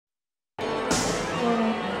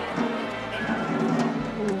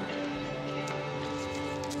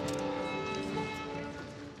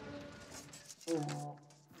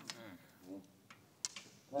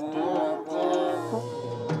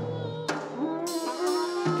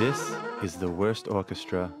This is the worst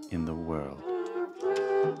orchestra in the world.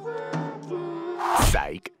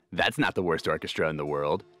 Psych. That's not the worst orchestra in the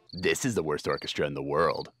world. This is the worst orchestra in the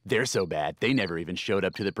world. They're so bad, they never even showed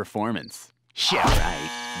up to the performance. Yeah, right.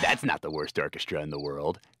 That's not the worst orchestra in the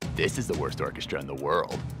world. This is the worst orchestra in the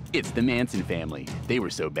world. It's the Manson family. They were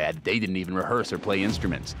so bad they didn't even rehearse or play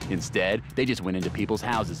instruments. Instead, they just went into people's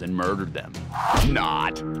houses and murdered them.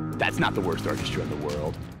 That's not the worst orchestra in the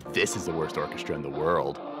world. This is the worst orchestra in the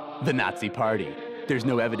world. The Nazi Party. There's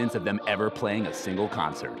no evidence of them ever playing a single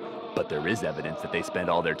concert. But there is evidence that they spent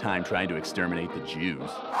all their time trying to exterminate the Jews.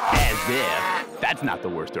 As if. That's not the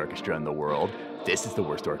worst orchestra in the world. This is the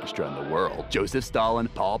worst orchestra in the world. Joseph Stalin,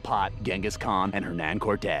 Pol Pot, Genghis Khan, and Hernan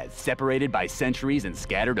Cortez. Separated by centuries and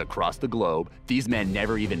scattered across the globe, these men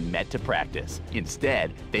never even met to practice.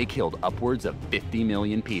 Instead, they killed upwards of 50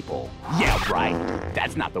 million people. Yeah, right.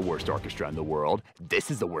 That's not the worst orchestra in the world. This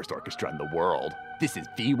is the worst orchestra in the world. This is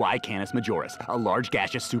VY Canis Majoris, a large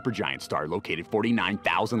gaseous supergiant star located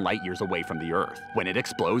 49,000 light years away from the Earth. When it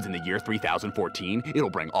explodes in the year 3014,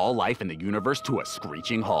 it'll bring all life in the universe to a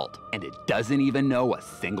screeching halt. And it doesn't even know a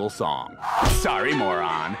single song. Sorry,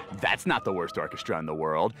 moron. That's not the worst orchestra in the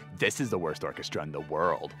world. This is the worst orchestra in the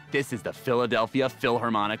world. This is the Philadelphia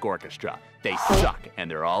Philharmonic Orchestra. They suck, and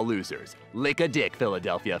they're all losers. Lick a dick,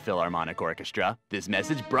 Philadelphia Philharmonic Orchestra. This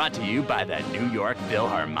message brought to you by the New York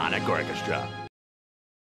Philharmonic Orchestra.